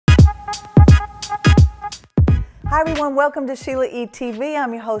Hi everyone, welcome to Sheila E. TV.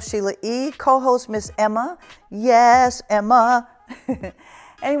 I'm your host Sheila E, co-host Miss Emma. Yes, Emma.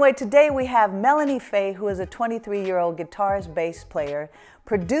 Anyway, today we have Melanie Faye, who is a 23-year-old guitarist, bass player,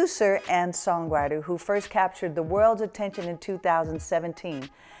 producer, and songwriter who first captured the world's attention in 2017.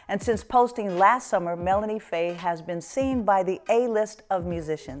 And since posting last summer, Melanie Faye has been seen by the A-list of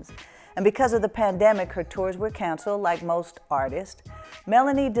musicians. And because of the pandemic, her tours were canceled like most artists.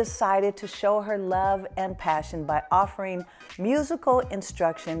 Melanie decided to show her love and passion by offering musical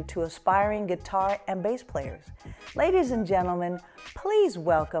instruction to aspiring guitar and bass players. Ladies and gentlemen, please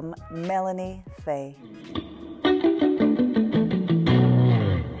welcome Melanie Faye.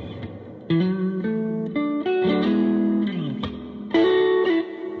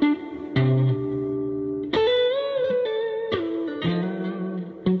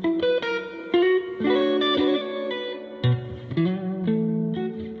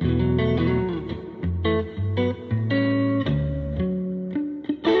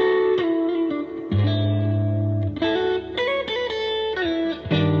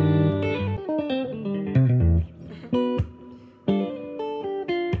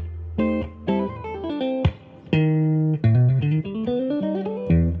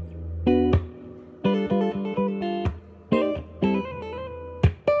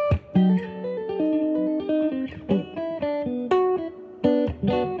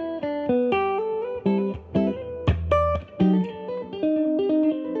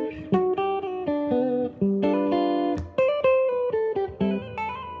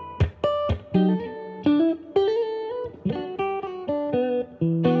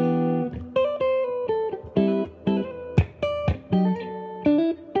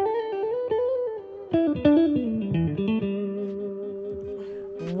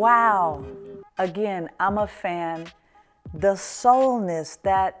 Wow. Again, I'm a fan. The soulness,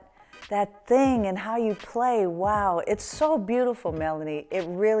 that thing and how you play, wow. It's so beautiful, Melanie. It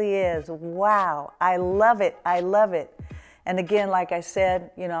really is. Wow. I love it. I love it. And again, like I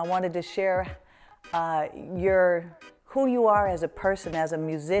said, you know, I wanted to share who you are as a person, as a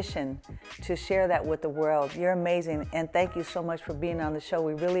musician, to share that with the world. You're amazing, and thank you so much for being on the show.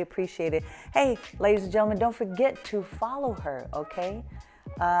 We really appreciate it. Hey, ladies and gentlemen, don't forget to follow her, okay?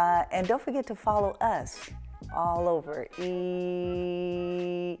 And don't forget to follow us all over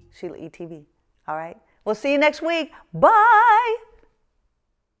Sheila E TV. All right? We'll see you next week. Bye!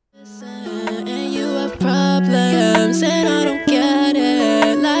 And you have problems and I don't get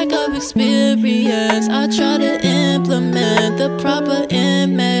it. Lack of experience, I try to implement the proper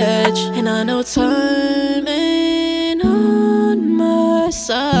image, and I know time ain't on my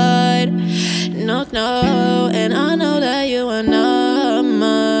side. No, and I know that you are not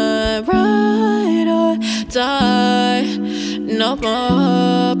my ride or die no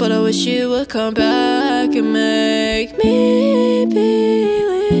more. But I wish you would come back and make me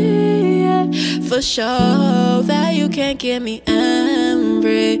believe for sure that you can't give me anything.